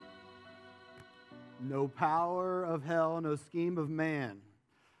No power of hell, no scheme of man.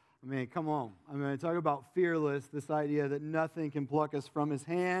 I mean, come on. I mean, talk about fearless, this idea that nothing can pluck us from his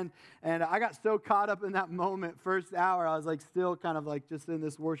hand. And I got so caught up in that moment, first hour, I was like still kind of like just in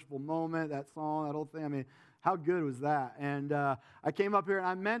this worshipful moment, that song, that whole thing. I mean, how good was that? And I came up here and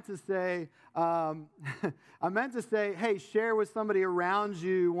I meant to say, hey, share with somebody around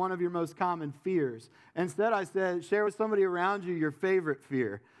you one of your most common fears. Instead, I said, share with somebody around you your favorite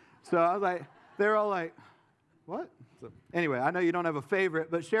fear. So I was like, they're all like, what? So anyway, I know you don't have a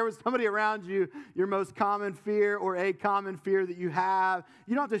favorite, but share with somebody around you your most common fear or a common fear that you have.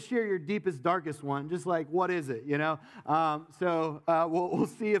 You don't have to share your deepest, darkest one. Just like, what is it, you know? We'll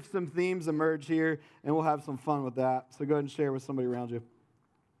see if some themes emerge here, and we'll have some fun with that. So go ahead and share with somebody around you.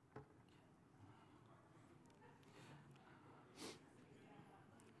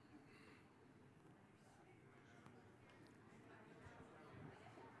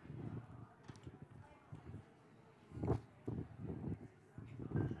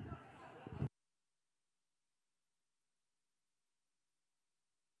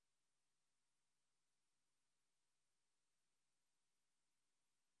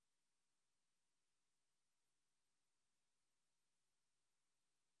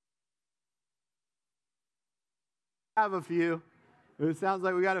 Have a few. It sounds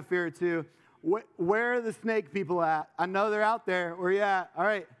like we got a fear or two. Where are the snake people at? I know they're out there. Where you at? All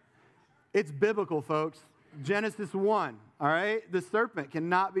right. It's biblical, folks. Genesis 1, all right? The serpent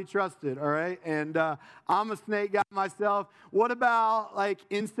cannot be trusted, all right? And I'm a snake guy myself. What about, like,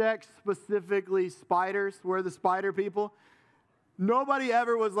 insects, specifically spiders? Where are the spider people? Nobody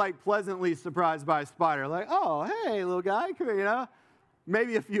ever was, like, pleasantly surprised by a spider. Like, oh, hey, little guy, come here, you know?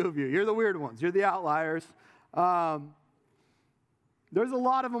 Maybe a few of you. You're the weird ones. You're the outliers. There's a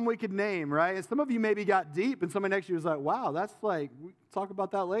lot of them we could name, right? And some of you maybe got deep, and somebody next to you was like, wow, that's like, we'll talk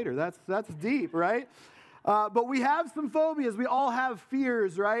about that later. That's deep, right? But we have some phobias. We all have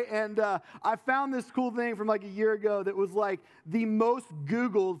fears, right? And I found this cool thing from like a year ago that was like the most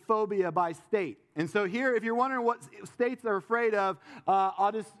Googled phobia by state. And so here, if you're wondering what states are afraid of,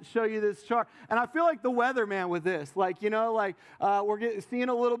 I'll just show you this chart. And I feel like the weatherman with this. Like, you know, like we're seeing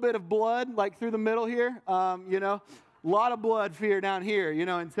a little bit of blood like through the middle here, you know. A lot of blood fear down here, you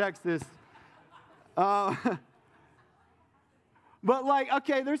know, in Texas. But like,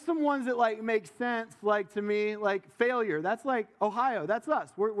 okay, there's some ones that like make sense, like to me, like failure. That's like Ohio. That's us.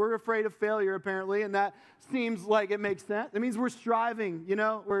 We're afraid of failure apparently, and that seems like it makes sense. It means we're striving, you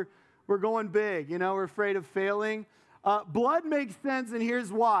know, we're going big, you know, we're afraid of failing. Blood makes sense, and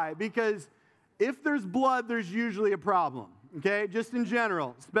here's why. Because if there's blood, there's usually a problem. Okay, just in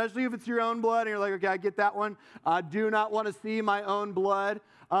general, especially if it's your own blood and you're like, okay, I get that one. I do not want to see my own blood.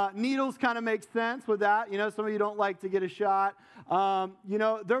 Needles kind of make sense with that. You know, some of you don't like to get a shot. You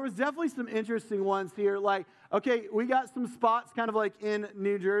know, there was definitely some interesting ones here. Like, okay, we got some spots kind of like in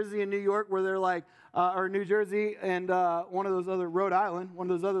New Jersey and New York where they're like, or New Jersey and one of those other, Rhode Island,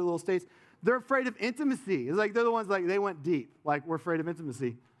 one of those other little states, they're afraid of intimacy. It's like they're the ones like, they went deep. Like, we're afraid of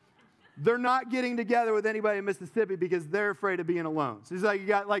intimacy. They're not getting together with anybody in Mississippi because they're afraid of being alone. So it's like you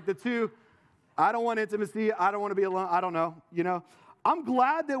got like the two, I don't want intimacy, I don't want to be alone, I don't know, you know. I'm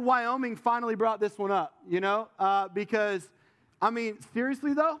glad that Wyoming finally brought this one up, you know, because, I mean,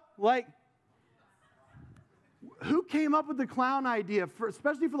 seriously though, like, who came up with the clown idea,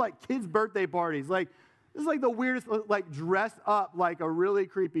 especially for like kids' birthday parties? Like, this is like the weirdest, like dress up like a really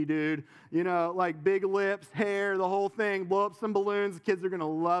creepy dude, you know, like big lips, hair, the whole thing, blow up some balloons, kids are going to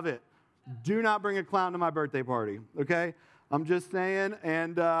love it. Do not bring a clown to my birthday party, okay? I'm just saying,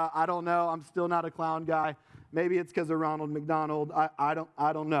 and I don't know. I'm still not a clown guy. Maybe it's because of Ronald McDonald. I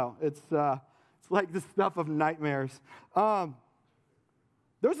don't know. It's like the stuff of nightmares.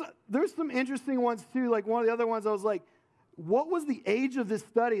 There's some interesting ones too. Like one of the other ones, I was like, what was the age of this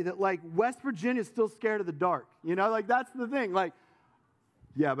study that like West Virginia is still scared of the dark? You know, like that's the thing. Like,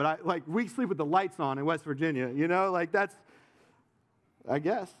 yeah, but we sleep with the lights on in West Virginia. You know, like that's, I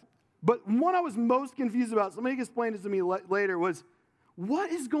guess. But one I was most confused about, somebody explained it to me later, was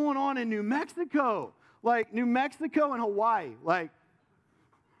what is going on in New Mexico? Like New Mexico and Hawaii, like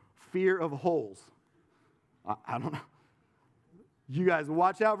fear of holes. I don't know. You guys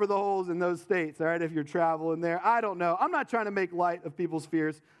watch out for the holes in those states, all right, if you're traveling there. I don't know. I'm not trying to make light of people's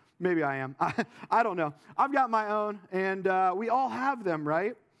fears. Maybe I am. I don't know. I've got my own, and we all have them,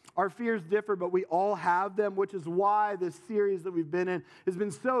 right? Our fears differ, but we all have them, which is why this series that we've been in has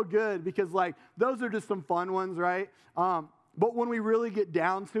been so good because, like, those are just some fun ones, right? But when we really get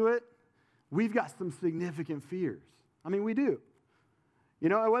down to it, we've got some significant fears. I mean, we do. You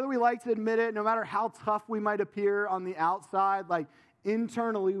know, whether we like to admit it, no matter how tough we might appear on the outside, like,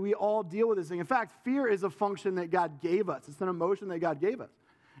 internally, we all deal with this thing. In fact, fear is a function that God gave us. It's an emotion that God gave us.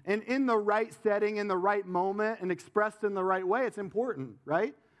 And in the right setting, in the right moment, and expressed in the right way, it's important,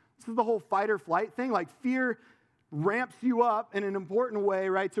 right? This is the whole fight or flight thing. Like fear ramps you up in an important way,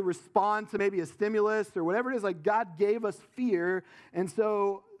 right, to respond to maybe a stimulus or whatever it is. Like God gave us fear. And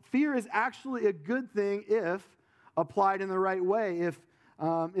so fear is actually a good thing if applied in the right way,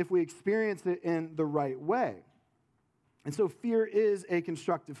 if we experience it in the right way. And so fear is a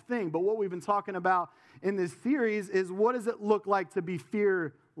constructive thing. But what we've been talking about in this series is, what does it look like to be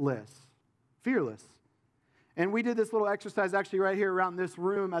fearless? Fearless. And we did this little exercise actually right here around this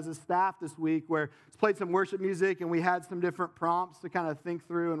room as a staff this week, where it's played some worship music and we had some different prompts to kind of think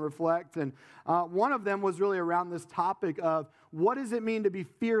through and reflect. And one of them was really around this topic of, what does it mean to be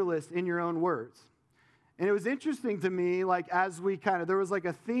fearless in your own words? And it was interesting to me, like as we there was like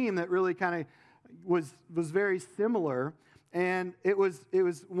a theme that really kind of was very similar, and it was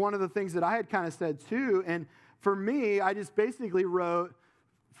one of the things that I had kind of said too. And for me, I just basically wrote,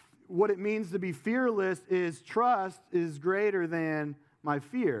 what it means to be fearless is trust is greater than my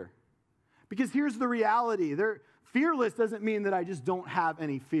fear. Because here's the reality. Fearless doesn't mean that I just don't have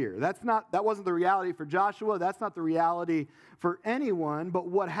any fear. That wasn't the reality for Joshua. That's not the reality for anyone. But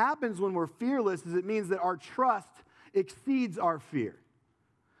what happens when we're fearless is it means that our trust exceeds our fear.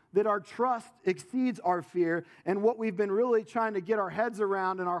 That our trust exceeds our fear. And what we've been really trying to get our heads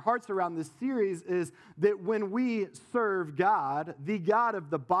around and our hearts around this series is that when we serve God, the God of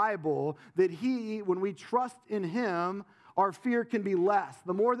the Bible, that when we trust in Him, our fear can be less.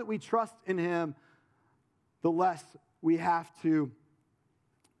 The more that we trust in Him, the less we have to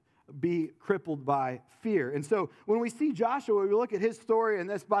be crippled by fear. And so when we see Joshua, we look at his story, and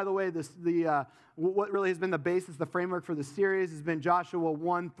this, by the way, what really has been the basis, the framework for the series has been Joshua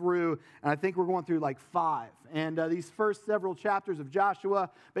 1 through, and I think we're going through like 5. And these first several chapters of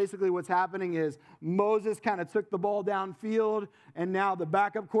Joshua, basically what's happening is Moses kind of took the ball downfield, and now the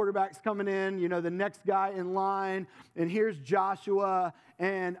backup quarterback's coming in, the next guy in line, and here's Joshua.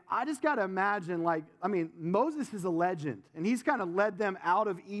 And I just got to imagine, Moses is a legend, and he's kind of led them out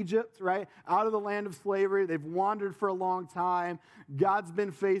of Egypt, right? Out of the land of slavery. They've wandered for a long time. God's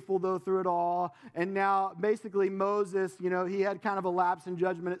been faithful, though, through it all. And now, basically, Moses, he had kind of a lapse in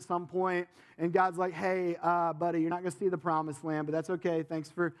judgment at some point, and God's like, hey, buddy, you're not going to see the promised land, but that's okay. Thanks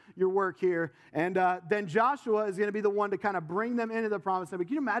for your work here. And then Joshua is going to be the one to kind of bring them into the promised land. But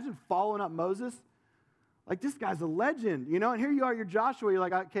can you imagine following up Moses? Like, this guy's a legend, and here you are, you're Joshua. You're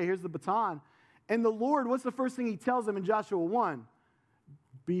like, okay, here's the baton. And the Lord, what's the first thing He tells them in Joshua 1?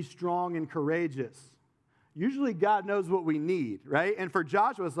 Be strong and courageous. Usually God knows what we need, right? And for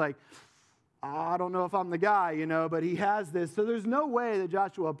Joshua, it's like, I don't know if I'm the guy, but he has this. So there's no way that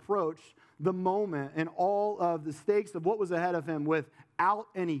Joshua approached the moment and all of the stakes of what was ahead of him without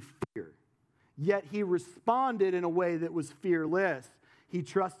any fear. Yet he responded in a way that was fearless. He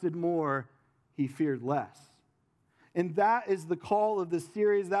trusted more. He feared less. And that is the call of this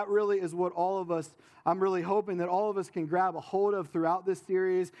series. That really is what all of us, I'm really hoping that all of us can grab a hold of throughout this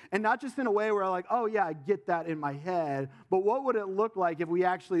series. And not just in a way where like, oh yeah, I get that in my head, but what would it look like if we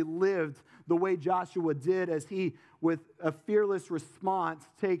actually lived the way Joshua did as he, with a fearless response,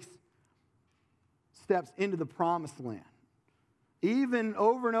 takes steps into the promised land. Even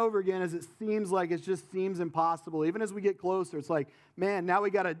over and over again, as it seems like it just seems impossible. Even as we get closer, it's like, man, now we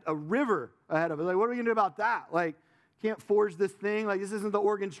got a river ahead of us. Like, what are we going to do about that? Like, can't forge this thing. Like, this isn't the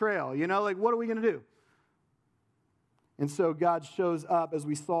Oregon Trail, Like, what are we going to do? And so God shows up, as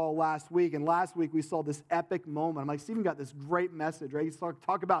we saw last week. And last week, we saw this epic moment. I'm like, Stephen got this great message, right? He's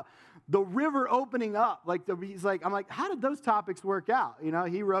talk about the river opening up. I'm like, how did those topics work out?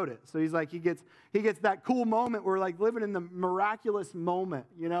 He wrote it. So he's like, he gets that cool moment. We're like living in the miraculous moment,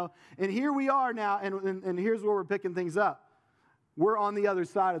 And here we are now, and here's where we're picking things up. We're on the other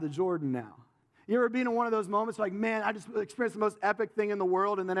side of the Jordan now. You ever been in one of those moments like, man, I just experienced the most epic thing in the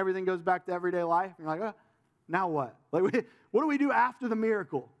world, and then everything goes back to everyday life? And you're like, now what? Like, what do we do after the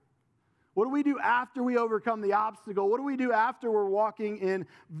miracle? What do we do after we overcome the obstacle? What do we do after we're walking in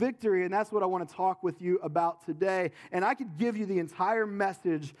victory? And that's what I want to talk with you about today. And I could give you the entire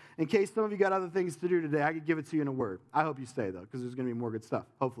message in case some of you got other things to do today. I could give it to you in a word. I hope you stay, though, because there's going to be more good stuff,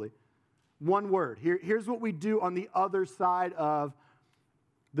 hopefully. One word. Here's what we do on the other side of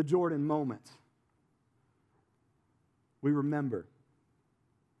the Jordan moment. We remember.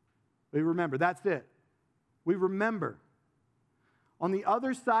 We remember. That's it. We remember. On the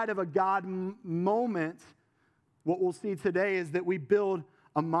other side of a God moment, what we'll see today is that we build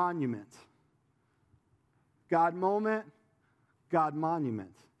a monument. God moment, God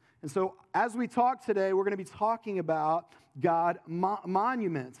monument. And so as we talk today, we're going to be talking about God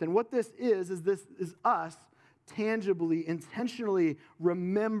monuments. And what this is us tangibly, intentionally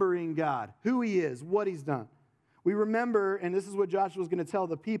remembering God, who he is, what he's done. We remember, and this is what Joshua was going to tell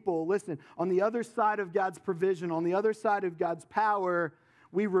the people, listen, on the other side of God's provision, on the other side of God's power,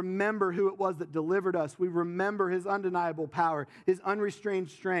 we remember who it was that delivered us. We remember his undeniable power, his unrestrained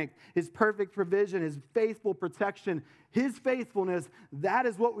strength, his perfect provision, his faithful protection, his faithfulness. That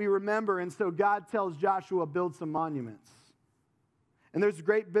is what we remember. And so God tells Joshua, build some monuments. And there's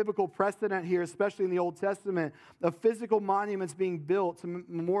great biblical precedent here, especially in the Old Testament, of physical monuments being built to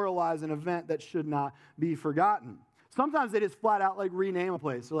memorialize an event that should not be forgotten. Sometimes they just flat out like rename a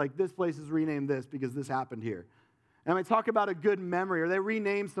place. So like this place is renamed this because this happened here. And I talk about a good memory, or they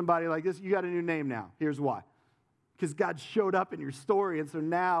rename somebody like this, you got a new name now. Here's why. Because God showed up in your story, and so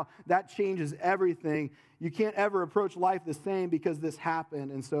now that changes everything. You can't ever approach life the same because this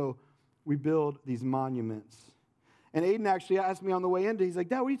happened, and so we build these monuments. And Aiden actually asked me on the way in, he's like,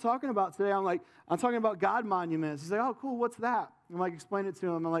 Dad, what are you talking about today? I'm like, I'm talking about God monuments. He's like, oh, cool, what's that? I'm like, explain it to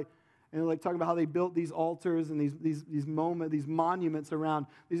him. I'm like, and like talking about how they built these altars and these monuments around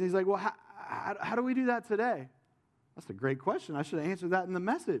these. He's like, well, how do we do that today? That's a great question. I should have answered that in the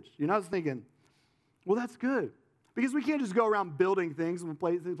message. You know, I was thinking, well, that's good. Because we can't just go around building things in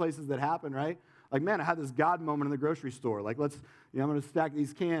places that happen, right? Like, man, I had this God moment in the grocery store. Like, I'm going to stack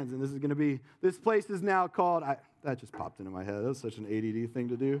these cans, and this place is now called, that just popped into my head. That was such an ADD thing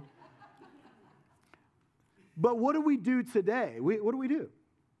to do. But what do we do today? What do we do?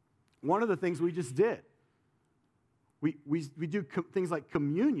 One of the things we just did, we do things like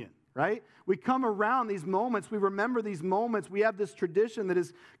communion, right? We come around these moments. We remember these moments. We have this tradition that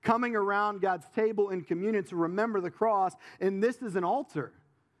is coming around God's table in communion to remember the cross, and this is an altar.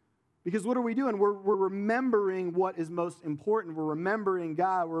 Because what are we doing? We're remembering what is most important. We're remembering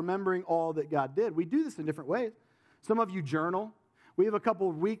God. We're remembering all that God did. We do this in different ways. Some of you journal. We have a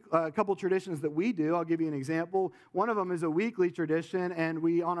couple traditions that we do. I'll give you an example. One of them is a weekly tradition, and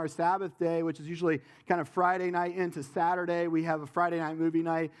we, on our Sabbath day, which is usually kind of Friday night into Saturday, we have a Friday night movie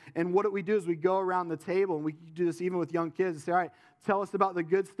night. And what we do is we go around the table, and we do this even with young kids, and say, all right, tell us about the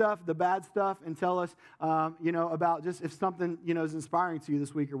good stuff, the bad stuff, and tell us, about just if something, is inspiring to you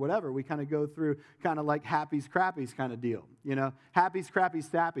this week or whatever. We kind of go through kind of like Happy's Crappies kind of deal, Happy's Crappies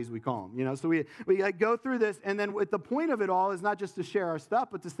Sappies, we call them, So we like go through this, and then the point of it all is not just to share our stuff,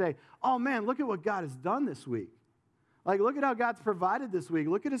 but to say, oh man, look at what God has done this week. Like, look at how God's provided this week.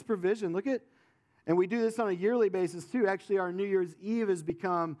 Look at his provision. And we do this on a yearly basis too. Actually, our New Year's Eve has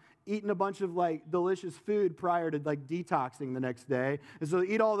become eating a bunch of like delicious food prior to like detoxing the next day. And so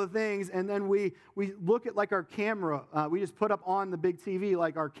eat all the things, and then we look at like our camera. We just put up on the big TV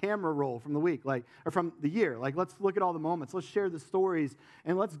like our camera roll from the week, or from the year. Like, let's look at all the moments. Let's share the stories,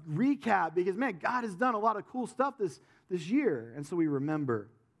 and let's recap, because man, God has done a lot of cool stuff this year. And so we remember.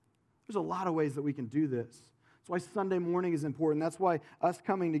 There's a lot of ways that we can do this. That's why Sunday morning is important. That's why us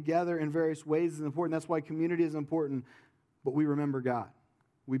coming together in various ways is important. That's why community is important. But we remember God.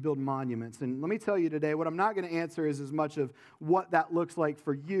 We build monuments. And let me tell you today, what I'm not going to answer is as much of what that looks like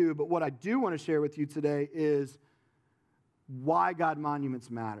for you, but what I do want to share with you today is why God monuments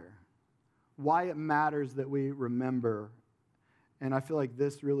matter. Why it matters that we remember. And I feel like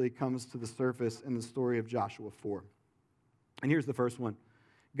this really comes to the surface in the story of Joshua 4. And here's the first one.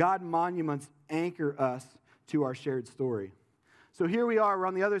 God monuments anchor us to our shared story. So here we are, we're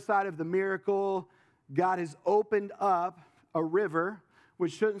on the other side of the miracle. God has opened up a river,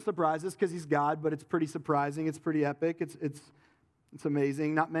 which shouldn't surprise us because he's God, but it's pretty surprising. It's pretty epic. It's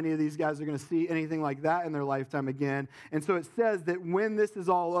amazing. Not many of these guys are going to see anything like that in their lifetime again. And so it says that when this is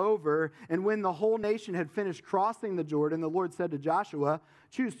all over, and when the whole nation had finished crossing the Jordan, the Lord said to Joshua,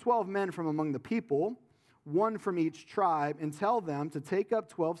 choose 12 men from among the people, one from each tribe, and tell them to take up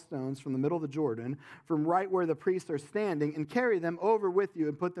 12 stones from the middle of the Jordan, from right where the priests are standing, and carry them over with you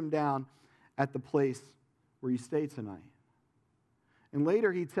and put them down at the place where you stay tonight. And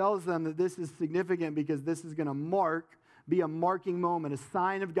later he tells them that this is significant because this is going to be a marking moment, a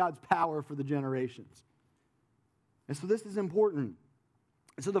sign of God's power for the generations. And so this is important.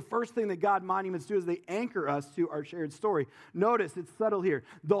 And so the first thing that God monuments do is they anchor us to our shared story. Notice, it's subtle here,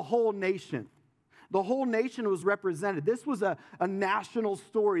 the whole nation. The whole nation was represented. This was a national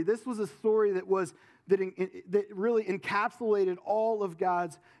story. This was a story that really encapsulated all of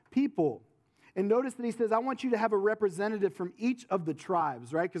God's people. And notice that he says, I want you to have a representative from each of the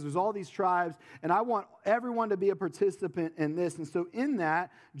tribes, right? Because there's all these tribes, and I want everyone to be a participant in this. And so in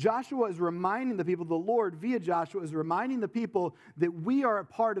that, Joshua is reminding the people, the Lord via Joshua is reminding the people that we are a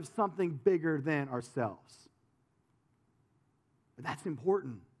part of something bigger than ourselves. But that's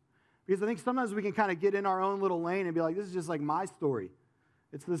important. Because I think sometimes we can kind of get in our own little lane and be like, this is just like my story.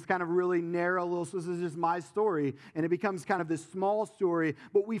 It's this kind of really narrow little, so this is just my story. And it becomes kind of this small story,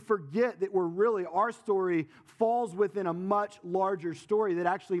 but we forget that our story falls within a much larger story that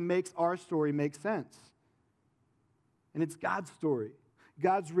actually makes our story make sense. And it's God's story,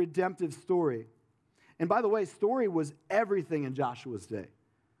 God's redemptive story. And by the way, story was everything in Joshua's day.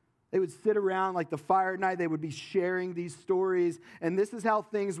 They would sit around like the fire at night. They would be sharing these stories. And this is how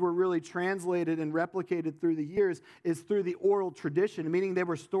things were really translated and replicated through the years, is through the oral tradition, meaning they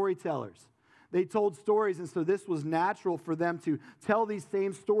were storytellers. They told stories, and so this was natural for them to tell these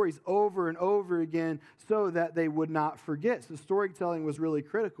same stories over and over again so that they would not forget. So storytelling was really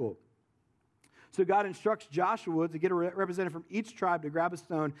critical. So God instructs Joshua to get a representative from each tribe to grab a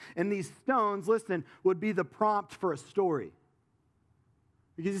stone, and these stones, listen, would be the prompt for a story.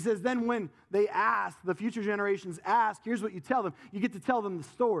 Because he says, then when they ask, the future generations ask, here's what you tell them. You get to tell them the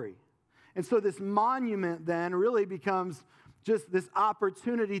story. And so this monument then really becomes just this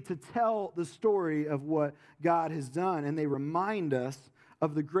opportunity to tell the story of what God has done. And they remind us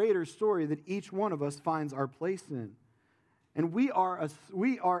of the greater story that each one of us finds our place in. And we are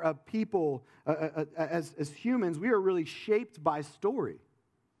a people, as humans, we are really shaped by story.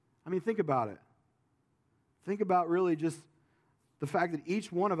 I mean, think about it. Think about really just the fact that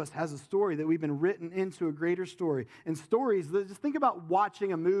each one of us has a story, that we've been written into a greater story. And stories, just think about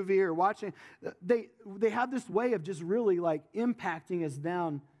watching a movie or they have this way of just really like impacting us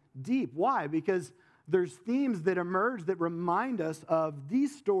down deep. Why? Because there's themes that emerge that remind us of the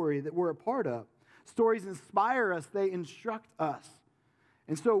story that we're a part of. Stories inspire us, they instruct us.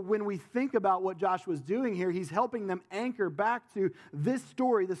 And so when we think about what Joshua's doing here, he's helping them anchor back to this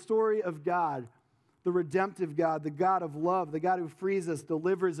story, the story of God. The redemptive God, the God of love, the God who frees us,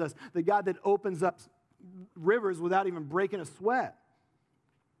 delivers us, the God that opens up rivers without even breaking a sweat.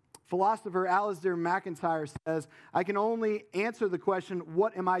 Philosopher Alasdair MacIntyre says, I can only answer the question,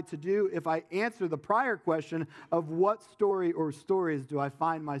 what am I to do, if I answer the prior question of what story or stories do I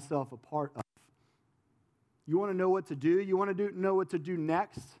find myself a part of? You want to know what to do? You want to know what to do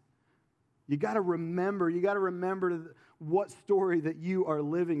next? You got to remember what story that you are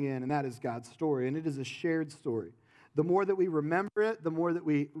living in, and that is God's story, and it is a shared story. The more that we remember it, the more that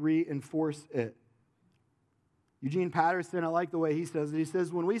we reinforce it. Eugene Patterson, I like the way he says it. He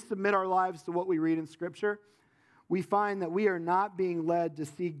says, when we submit our lives to what we read in Scripture, we find that we are not being led to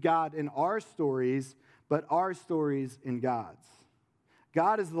see God in our stories, but our stories in God's.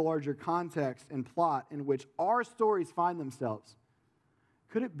 God is the larger context and plot in which our stories find themselves.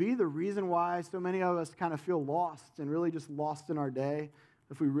 Could it be the reason why so many of us kind of feel lost and really just lost in our day?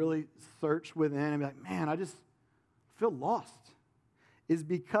 If we really search within and be like, man, I just feel lost. Is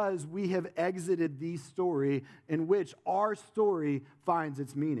because we have exited the story in which our story finds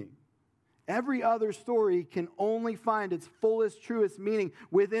its meaning. Every other story can only find its fullest, truest meaning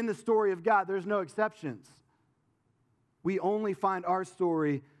within the story of God. There's no exceptions. We only find our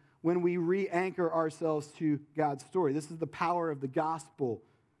story when we re-anchor ourselves to God's story. This is the power of the gospel.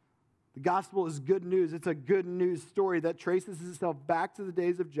 The gospel is good news. It's a good news story that traces itself back to the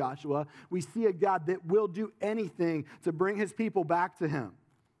days of Joshua. We see a God that will do anything to bring his people back to him.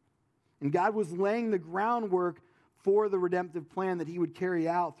 And God was laying the groundwork for the redemptive plan that he would carry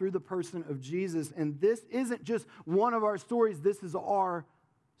out through the person of Jesus. And this isn't just one of our stories. This is our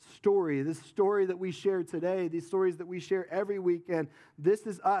story, this story that we share today, these stories that we share every weekend. This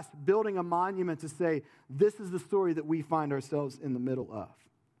is us building a monument to say, this is the story that we find ourselves in the middle of.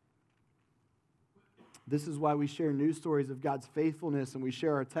 This is why we share news stories of God's faithfulness, and we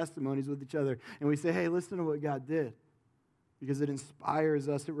share our testimonies with each other, and we say, hey, listen to what God did, because it inspires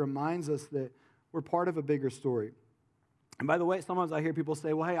us. It reminds us that we're part of a bigger story. And by the way, sometimes I hear people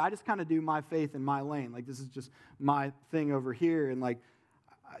say, well, hey, I just kind of do my faith in my lane. Like, this is just my thing over here. And like,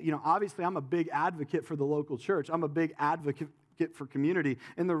 obviously I'm a big advocate for the local church. I'm a big advocate for community.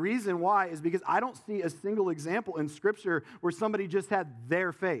 And the reason why is because I don't see a single example in Scripture where somebody just had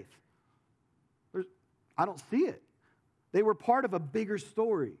their faith. I don't see it. They were part of a bigger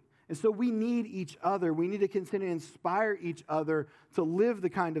story. And so we need each other. We need to continue to inspire each other to live the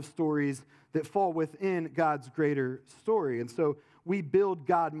kind of stories that fall within God's greater story. And so we build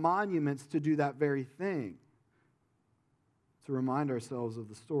God monuments to do that very thing, to remind ourselves of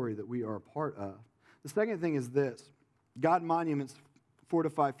the story that we are a part of. The second thing is this: God monuments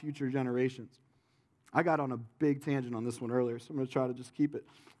fortify future generations. I got on a big tangent on this one earlier, so I'm going to try to just keep it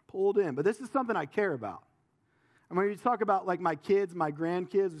pulled in. But this is something I care about. And when you talk about like my kids, my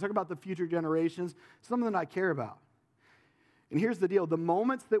grandkids, we talk about the future generations, something that I care about. And here's the deal. The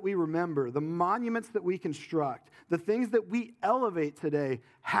moments that we remember, the monuments that we construct, the things that we elevate today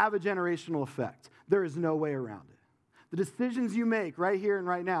have a generational effect. There is no way around it. The decisions you make right here and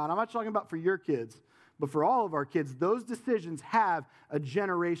right now, and I'm not talking about for your kids, but for all of our kids, those decisions have a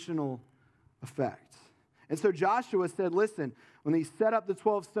generational effect. And so Joshua said, listen, when he set up the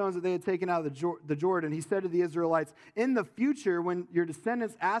 12 stones that they had taken out of the Jordan, he said to the Israelites, in the future, when your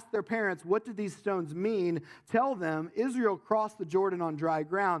descendants ask their parents, what did these stones mean? Tell them, Israel crossed the Jordan on dry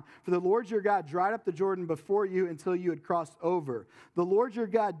ground, for the Lord your God dried up the Jordan before you until you had crossed over. The Lord your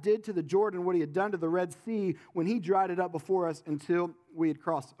God did to the Jordan what he had done to the Red Sea when he dried it up before us until we had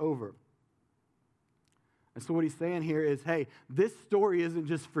crossed over. And so what he's saying here is, hey, this story isn't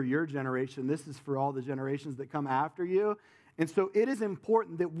just for your generation. This is for all the generations that come after you. And so it is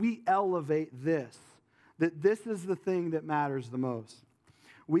important that we elevate this, that this is the thing that matters the most.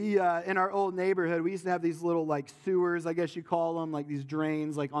 We, in our old neighborhood, we used to have these little, like, sewers, I guess you call them, like these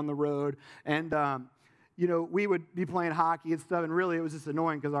drains, like, on the road. And, we would be playing hockey and stuff, and really it was just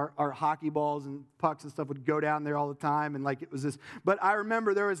annoying because our hockey balls and pucks and stuff would go down there all the time, and like it was this. But I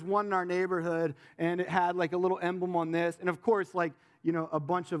remember there was one in our neighborhood, and it had like a little emblem on this, and of course, like, a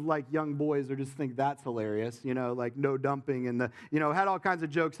bunch of like young boys are just think that's hilarious, like no dumping, and had all kinds of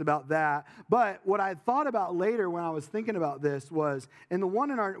jokes about that. But what I thought about later when I was thinking about this was, and the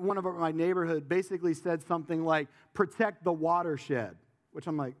one in my neighborhood basically said something like, protect the watershed, which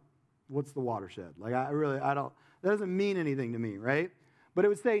I'm like, what's the watershed? Like, I don't, that doesn't mean anything to me, right? But it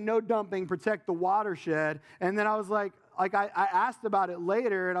would say, no dumping, protect the watershed. And then I was like I asked about it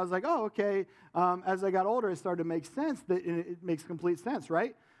later, and I was like, oh, okay. As I got older, it started to make sense. It makes complete sense,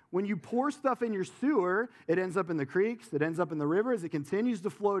 right? When you pour stuff in your sewer, it ends up in the creeks, it ends up in the rivers, it continues to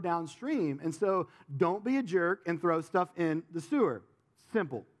flow downstream. And so don't be a jerk and throw stuff in the sewer.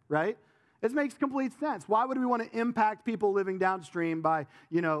 Simple, right? It makes complete sense. Why would we want to impact people living downstream by,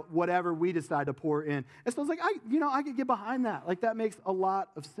 whatever we decide to pour in? And so I was like, I could get behind that. Like, that makes a lot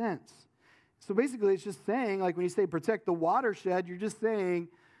of sense. So basically, it's just saying, like, when you say protect the watershed, you're just saying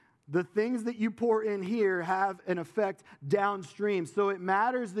the things that you pour in here have an effect downstream. So it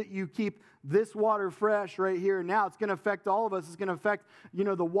matters that you keep this water fresh right here and now. It's going to affect all of us. It's going to affect,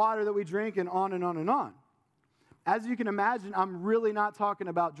 the water that we drink, and on and on and on. As you can imagine, I'm really not talking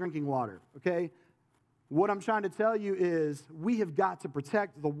about drinking water, okay? What I'm trying to tell you is we have got to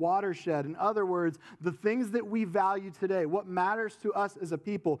protect the watershed. In other words, the things that we value today, what matters to us as a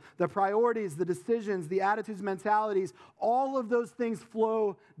people, the priorities, the decisions, the attitudes, mentalities, all of those things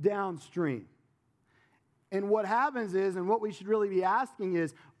flow downstream. And what happens is, and what we should really be asking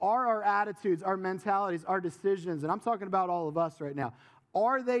is, are our attitudes, our mentalities, our decisions, and I'm talking about all of us right now,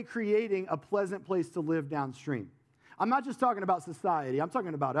 are they creating a pleasant place to live downstream? I'm not just talking about society. I'm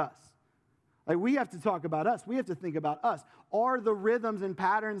talking about us. Like, we have to talk about us. We have to think about us. Are the rhythms and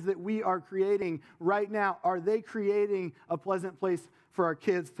patterns that we are creating right now, are they creating a pleasant place for our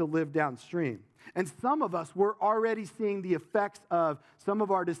kids to live downstream? And some of us, we're already seeing the effects of some of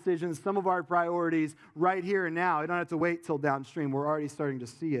our decisions, some of our priorities right here and now. You don't have to wait till downstream. We're already starting to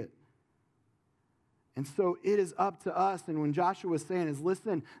see it. And so it is up to us. And when Joshua was saying is,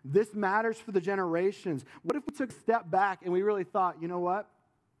 listen, this matters for the generations. What if we took a step back and we really thought, you know what?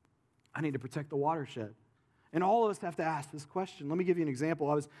 I need to protect the watershed. And all of us have to ask this question. Let me give you an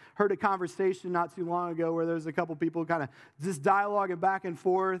example. Heard a conversation not too long ago where there was a couple people kind of just dialoguing back and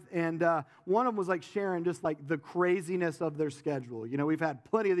forth, and one of them was like sharing just like the craziness of their schedule. We've had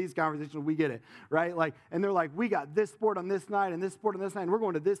plenty of these conversations. We get it, right? Like, and they're like, we got this sport on this night and this sport on this night, and we're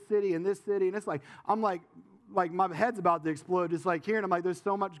going to this city and this city, and it's like, I'm like my head's about to explode just like hearing. I'm like, there's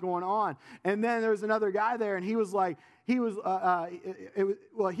so much going on. And then there was another guy there, and he was he was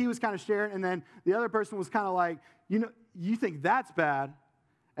kind of sharing, and then the other person was kind of like, you think that's bad?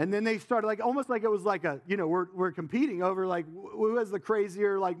 And then they started like, almost like it was like we're competing over like who has the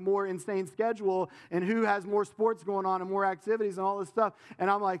crazier, like more insane schedule, and who has more sports going on and more activities and all this stuff.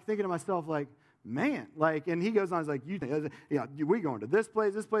 And I'm like thinking to myself, like, man, like, and he goes on, he's like, we going to this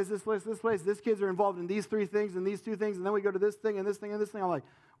place, this place, this place, this place. These kids are involved in these 3 things and these 2 things, and then we go to this thing and this thing and this thing. I'm like,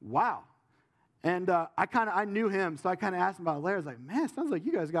 wow. And I knew him, so I kind of asked him about it later. I was like, man, it sounds like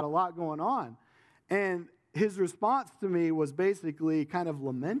you guys got a lot going on. And his response to me was basically kind of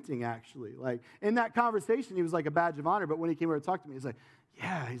lamenting, actually. Like, in that conversation, he was like a badge of honor, but when he came over to talk to me, he's like,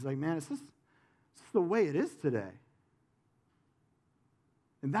 yeah, he's like, man, it's just the way it is today.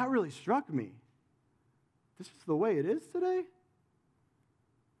 And that really struck me. This is the way it is today?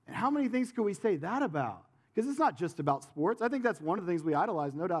 And how many things could we say that about? Because it's not just about sports. I think that's one of the things we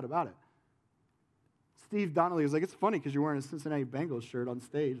idolize, no doubt about it. Steve Donnelly was like, it's funny because you're wearing a Cincinnati Bengals shirt on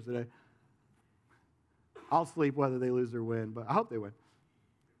stage today. I'll sleep whether they lose or win, but I hope they win.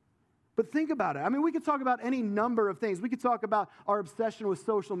 But think about it. I mean, we could talk about any number of things. We could talk about our obsession with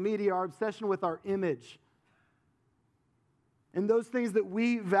social media, our obsession with our image, and those things that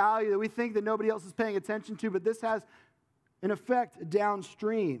we value, that we think that nobody else is paying attention to, but this has an effect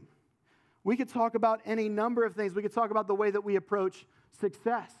downstream. We could talk about any number of things. We could talk about the way that we approach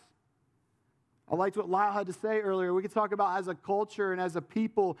success. I liked what Lyle had to say earlier. We could talk about as a culture and as a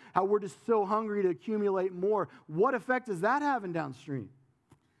people, how we're just so hungry to accumulate more. What effect is that having downstream?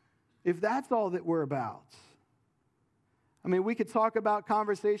 If that's all that we're about. I mean, we could talk about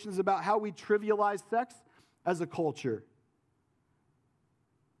conversations about how we trivialize sex as a culture.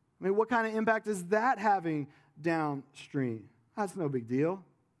 I mean, what kind of impact is that having downstream? That's no big deal.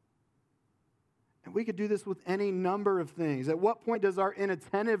 And we could do this with any number of things. At what point does our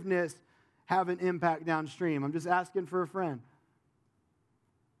inattentiveness have an impact downstream? I'm just asking for a friend.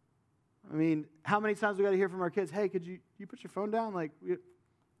 I mean, how many times we got to hear from our kids, hey, could you put your phone down? Like,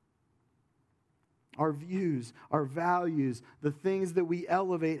 our views, our values, the things that we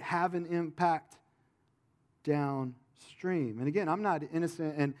elevate have an impact downstream. And again, I'm not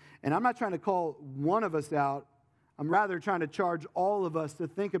innocent, and I'm not trying to call one of us out. I'm rather trying to charge all of us to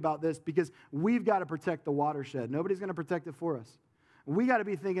think about this because we've got to protect the watershed. Nobody's going to protect it for us. We got to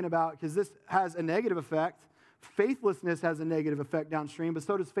be thinking about, because this has a negative effect. Faithlessness has a negative effect downstream, but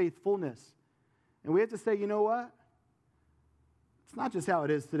so does faithfulness. And we have to say, you know what? It's not just how it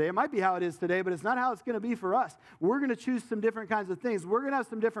is today. It might be how it is today, but it's not how it's going to be for us. We're going to choose some different kinds of things. We're going to have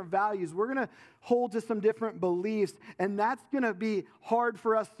some different values. We're going to hold to some different beliefs, and that's going to be hard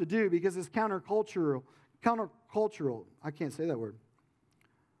for us to do because it's countercultural. I can't say that word.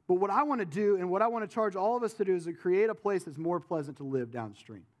 But what I want to do and what I want to charge all of us to do is to create a place that's more pleasant to live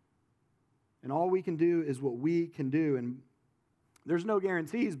downstream. And all we can do is what we can do. And there's no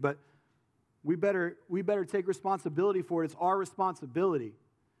guarantees, but we better take responsibility for it. It's our responsibility.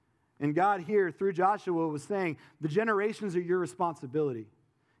 And God here, through Joshua, was saying, the generations are your responsibility.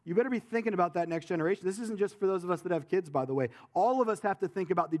 You better be thinking about that next generation. This isn't just for those of us that have kids, by the way. All of us have to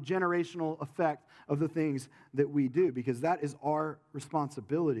think about the generational effect of the things that we do, because that is our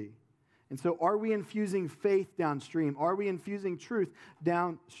responsibility. And so are we infusing faith downstream? Are we infusing truth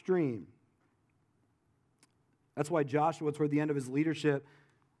downstream? That's why Joshua, toward the end of his leadership,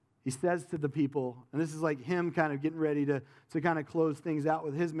 he says to the people, and this is like him kind of getting ready to kind of close things out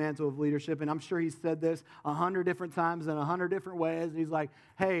with his mantle of leadership, and I'm sure he's said this 100 different times in 100 different ways, and he's like,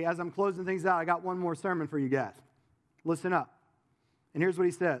 hey, as I'm closing things out, I got one more sermon for you guys. Listen up. And here's what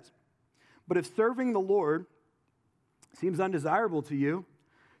he says. But if serving the Lord seems undesirable to you,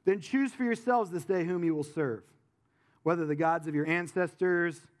 then choose for yourselves this day whom you will serve, whether the gods of your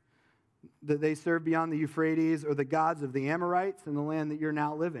ancestors that they served beyond the Euphrates, or the gods of the Amorites in the land that you're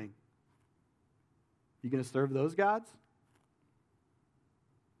now living. You going to serve those gods?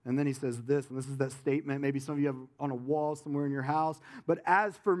 And then he says this, and this is that statement maybe some of you have on a wall somewhere in your house. But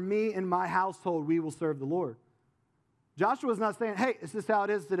as for me and my household, we will serve the Lord. Joshua's not saying, hey, it's just how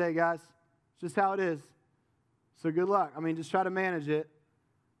it is today, guys. It's just how it is. So good luck. I mean, just try to manage it.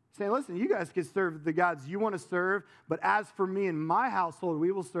 Saying, listen, you guys can serve the gods you want to serve, but as for me and my household, we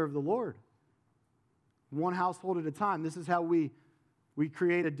will serve the Lord. One household at a time. This is how we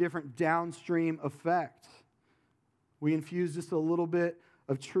create a different downstream effect. We infuse just a little bit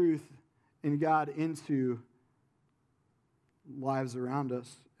of truth in God into lives around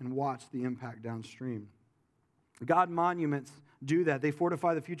us and watch the impact downstream. God monuments do that. They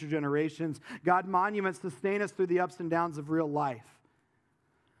fortify the future generations. God monuments sustain us through the ups and downs of real life.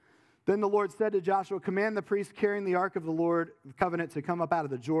 Then the Lord said to Joshua, command the priests carrying the ark of the Lord covenant to come up out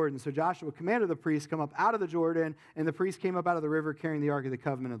of the Jordan. So Joshua commanded the priests come up out of the Jordan, and the priests came up out of the river carrying the ark of the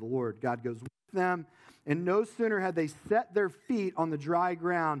covenant of the Lord. God goes with them, and no sooner had they set their feet on the dry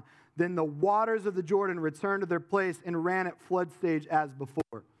ground than the waters of the Jordan returned to their place and ran at flood stage as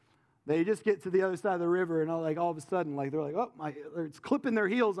before. They just get to the other side of the river, and all of a sudden, they're like, oh, it's clipping their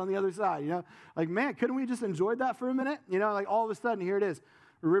heels on the other side, Like, man, couldn't we just enjoyed that for a minute? All of a sudden, here it is.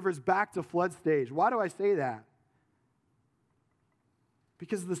 The river's back to flood stage. Why do I say that?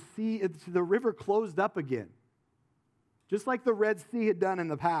 Because the river closed up again, just like the Red Sea had done in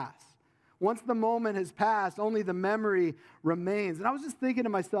the past. Once the moment has passed, only the memory remains. And I was just thinking to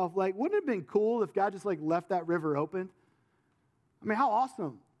myself, wouldn't it have been cool if God just left that river open? I mean, how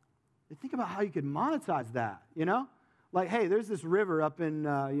awesome. Think about how you could monetize that, hey, there's this river up in,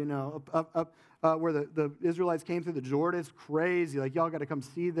 where the Israelites came through the Jordan. It's crazy. Y'all got to come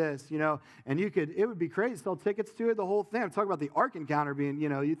see this, And it would be crazy. Sell tickets to it, the whole thing. I'm talking about the Ark encounter being,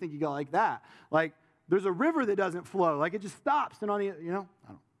 you think you got like that. There's a river that doesn't flow. It just stops. And I don't know,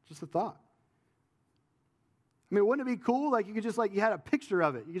 just a thought. I mean, wouldn't it be cool? Like, you could just, like, you had a picture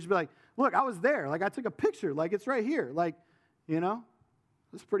of it. You could just be like, look, I was there. Like, I took a picture. Like, it's right here. Like, you know,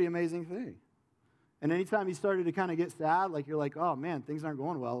 it's a pretty amazing thing. And anytime you started to kind of get sad, like, you're like, oh, man, things aren't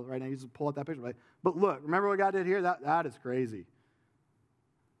going well right now. You just pull out that picture. Like, but look, remember what God did here? That is crazy.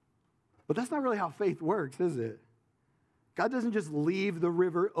 But that's not really how faith works, is it? God doesn't just leave the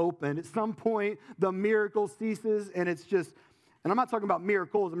river open. At some point, the miracle ceases, and it's just, and I'm not talking about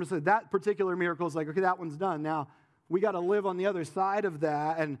miracles. I'm just saying that particular miracle is like, okay, that one's done. Now, we got to live on the other side of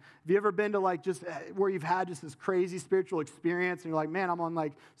that. And have you ever been to like just where you've had just this crazy spiritual experience, and you're like, man, I'm on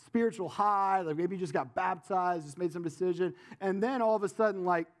like spiritual high. Like maybe you just got baptized, just made some decision. And then all of a sudden,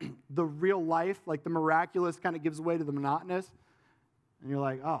 like the real life, like the miraculous kind of gives way to the monotonous. And you're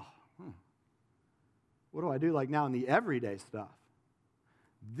like, oh, what do I do like now in the everyday stuff?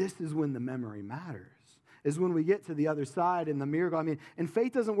 This is when the memory matters, is when we get to the other side and the miracle. I mean, and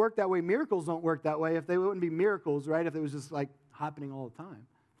faith doesn't work that way. Miracles don't work that way. If they wouldn't be miracles, right? If it was just like happening all the time.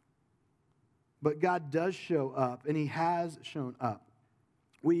 But God does show up, and he has shown up.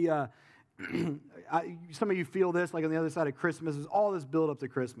 Some of you feel this, like on the other side of Christmas, there's all this build up to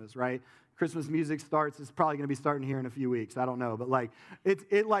Christmas, right? Christmas music starts, it's probably going to be starting here in a few weeks. I don't know, but like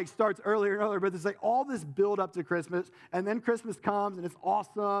it like starts earlier and earlier, but there's like all this build up to Christmas, and then Christmas comes and it's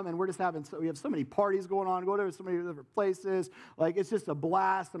awesome, and we're just we have so many parties going on, go to so many different places. Like it's just a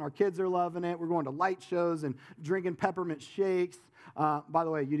blast, and our kids are loving it. We're going to light shows and drinking peppermint shakes. By the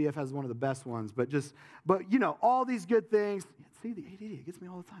way, UDF has one of the best ones, but you know, all these good things. See, the ADD, it gets me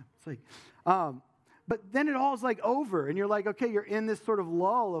all the time. It's like, but then it all is like over, and you're like, okay, you're in this sort of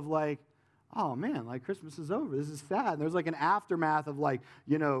lull of like, oh man, like Christmas is over. This is sad. And there's like an aftermath of like,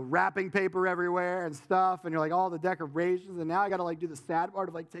 you know, wrapping paper everywhere and stuff, and you're like all the decorations, and now I got to like do the sad part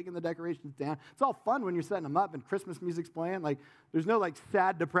of like taking the decorations down. It's all fun when you're setting them up and Christmas music's playing. Like there's no like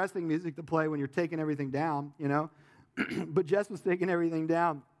sad, depressing music to play when you're taking everything down, you know. But Jess was taking everything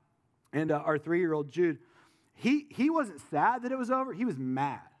down, and our 3-year-old Jude, he wasn't sad that it was over. He was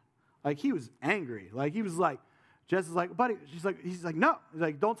mad. Like he was angry. Like he was like, Jess is like, buddy, he's like, no. He's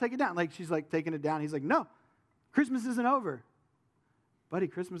like, don't take it down. Like, she's like taking it down. He's like, no, Christmas isn't over. Buddy,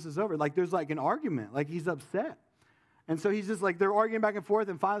 Christmas is over. Like, there's like an argument. Like, he's upset. And so he's just like, they're arguing back and forth,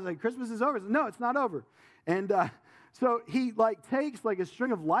 and finally, like, Christmas is over. Like, no, it's not over. And so he like takes like a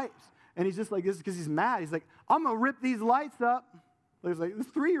string of lights, and he's just like, this is because he's mad. He's like, I'm going to rip these lights up. There's like this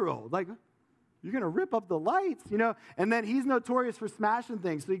 3-year-old, like, you're going to rip up the lights, you know? And then he's notorious for smashing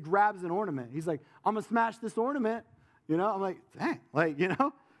things, so he grabs an ornament. He's like, I'm going to smash this ornament, you know? I'm like, dang, like, you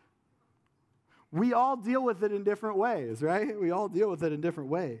know? We all deal with it in different ways, right? We all deal with it in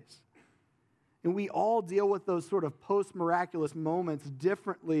different ways. And we all deal with those sort of post-miraculous moments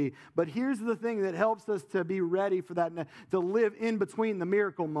differently. But here's the thing that helps us to be ready for that, to live in between the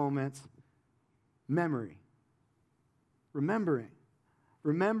miracle moments: memory.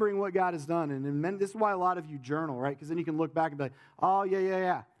 Remembering what God has done. And this is why a lot of you journal, right? Because then you can look back and be like, oh,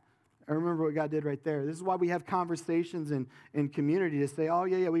 yeah. I remember what God did right there. This is why we have conversations in community to say, oh,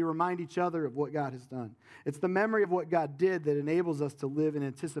 yeah, we remind each other of what God has done. It's the memory of what God did that enables us to live in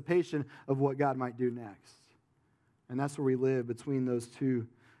anticipation of what God might do next. And that's where we live, between those two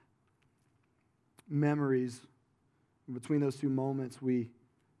memories. Between those two moments, we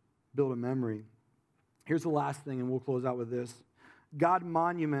build a memory. Here's the last thing, and we'll close out with this. God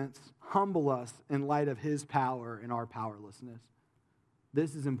monuments humble us in light of his power and our powerlessness.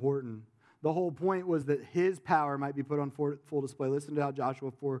 This is important. The whole point was that his power might be put on full display. Listen to how Joshua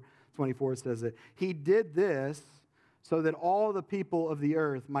 4:24 says it. He did this so that all the people of the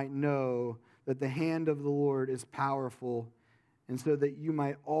earth might know that the hand of the Lord is powerful, and so that you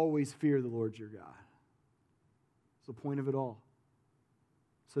might always fear the Lord your God. It's the point of it all.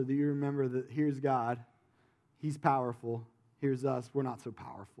 So that you remember that here's God. He's powerful. Here's us. We're not so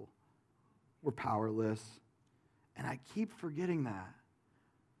powerful. We're powerless. And I keep forgetting that.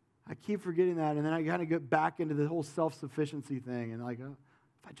 And then I kind of get back into the whole self-sufficiency thing. And like, oh,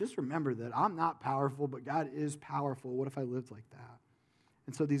 if I just remember that I'm not powerful, but God is powerful, what if I lived like that?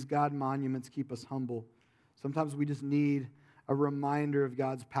 And so these God monuments keep us humble. Sometimes we just need a reminder of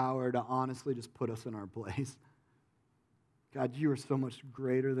God's power to honestly just put us in our place. God, you are so much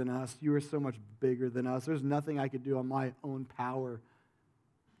greater than us. You are so much bigger than us. There's nothing I could do on my own power.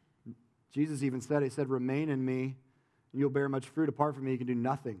 Jesus even said, he said, remain in me, and you'll bear much fruit. Apart from me, you can do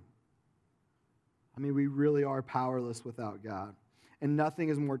nothing. I mean, we really are powerless without God. And nothing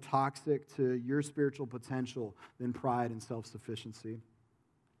is more toxic to your spiritual potential than pride and self-sufficiency.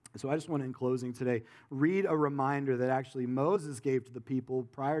 So I just want to, in closing today, read a reminder that actually Moses gave to the people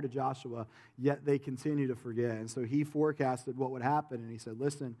prior to Joshua, yet they continue to forget. And so he forecasted what would happen, and he said,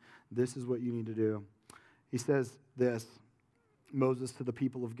 listen, this is what you need to do. He says this, Moses to the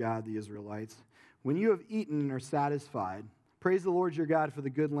people of God, the Israelites, when you have eaten and are satisfied, praise the Lord your God for the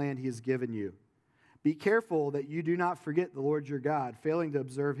good land he has given you. Be careful that you do not forget the Lord your God, failing to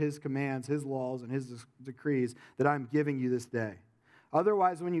observe his commands, his laws, and his decrees that I am giving you this day.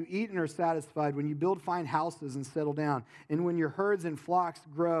 Otherwise, when you eat and are satisfied, when you build fine houses and settle down, and when your herds and flocks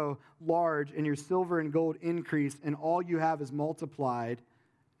grow large, and your silver and gold increase, and all you have is multiplied,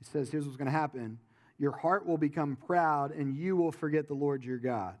 he says, here's what's going to happen. Your heart will become proud, and you will forget the Lord your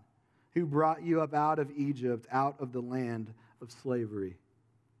God, who brought you up out of Egypt, out of the land of slavery.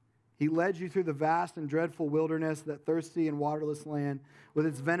 He led you through the vast and dreadful wilderness, that thirsty and waterless land, with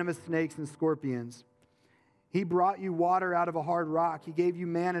its venomous snakes and scorpions. He brought you water out of a hard rock. He gave you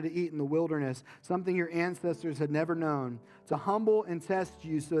manna to eat in the wilderness, something your ancestors had never known, to humble and test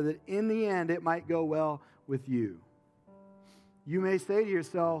you so that in the end it might go well with you. You may say to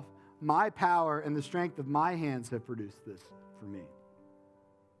yourself, my power and the strength of my hands have produced this for me.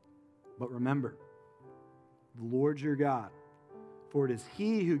 But remember, the Lord your God, for it is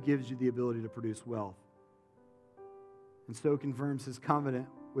he who gives you the ability to produce wealth, and so confirms his covenant,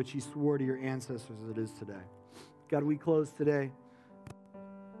 which he swore to your ancestors as it is today. God, we close today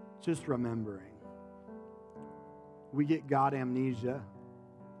just remembering. We get God amnesia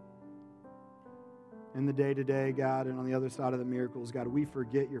in the day-to-day, God, and on the other side of the miracles, God, we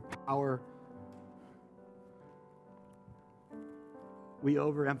forget your power. We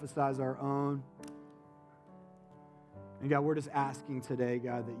overemphasize our own. And God, we're just asking today,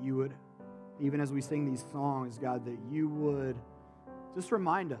 God, that you would, even as we sing these songs, God, that you would just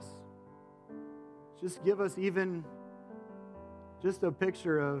remind us. Just give us even just a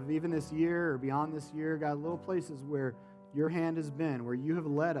picture of even this year or beyond this year, God, little places where your hand has been, where you have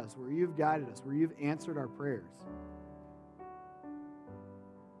led us, where you've guided us, where you've answered our prayers.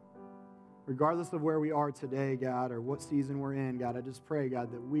 Regardless of where we are today, God, or what season we're in, God, I just pray,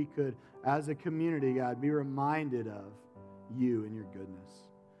 God, that we could, as a community, God, be reminded of you and your goodness.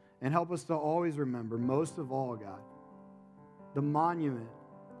 And help us to always remember, most of all, God, the monument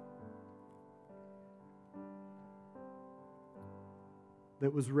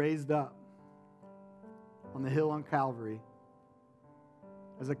that was raised up on the hill on Calvary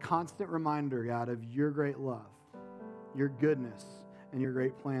as a constant reminder, God, of your great love, your goodness, and your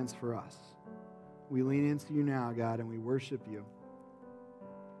great plans for us. We lean into you now, God, and we worship you.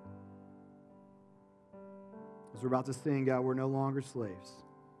 As we're about to sing, God, we're no longer slaves.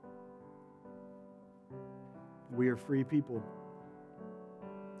 We are free people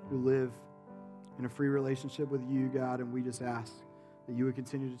who live in a free relationship with you, God, and we just ask that you would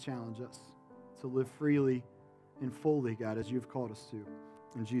continue to challenge us to live freely and fully, God, as you've called us to.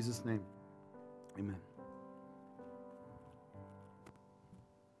 In Jesus' name, amen.